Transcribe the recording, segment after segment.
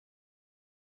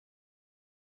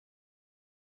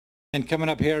And coming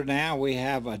up here now, we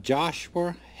have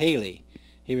Joshua Haley.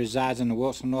 He resides in the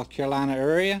Wilson, North Carolina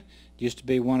area. Used to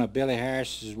be one of Billy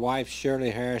Harris's wife, Shirley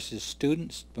Harris's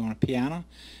students on the piano.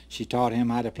 She taught him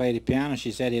how to play the piano.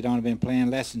 She said he'd only been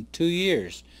playing less than 2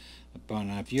 years. But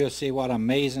if you'll see what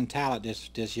amazing talent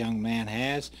this young man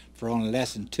has for only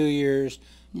less than 2 years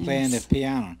playing the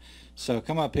piano. So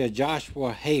come up here,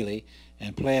 Joshua Haley,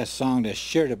 and play a song that's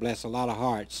sure to bless a lot of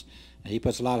hearts. And he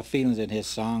puts a lot of feelings in his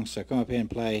songs, so come up here and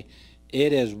play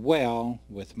 "It Is Well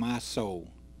With My Soul."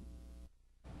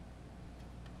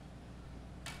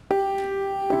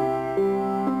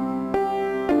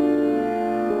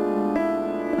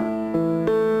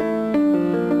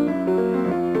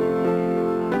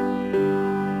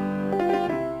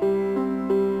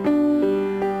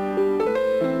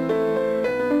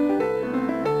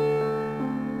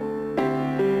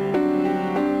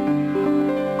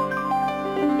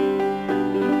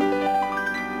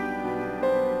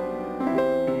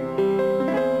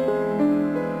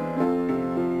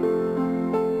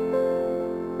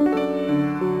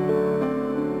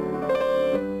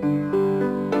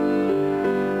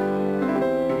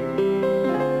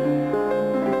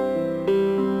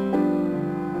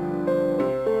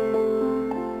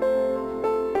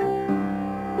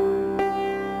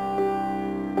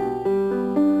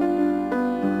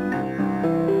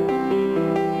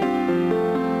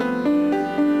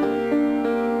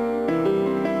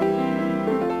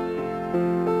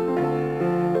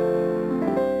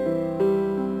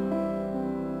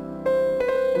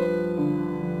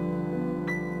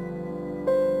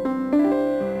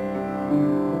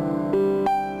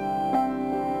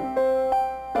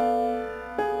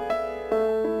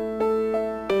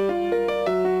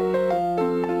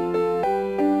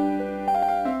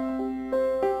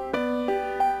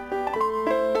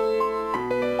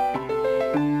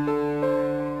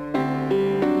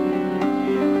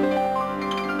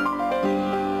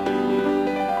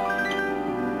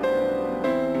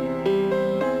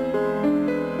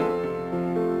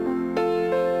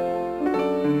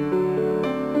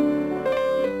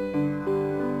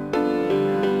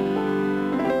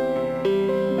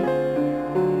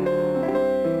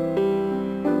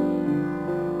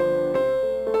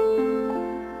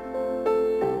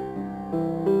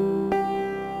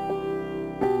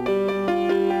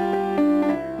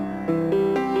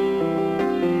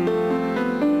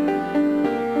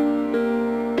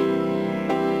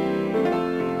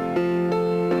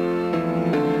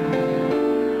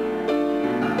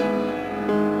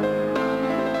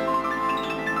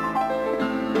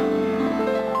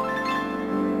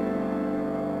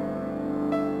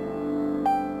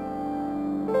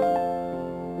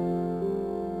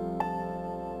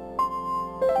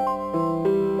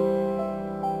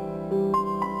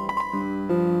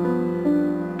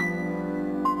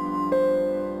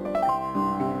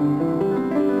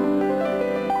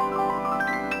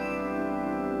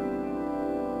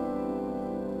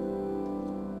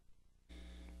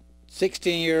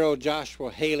 "16-year-old Joshua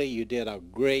Haley, you did a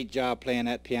great job playing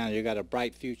that piano. You got a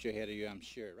bright future ahead of you, I'm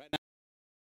sure. Right now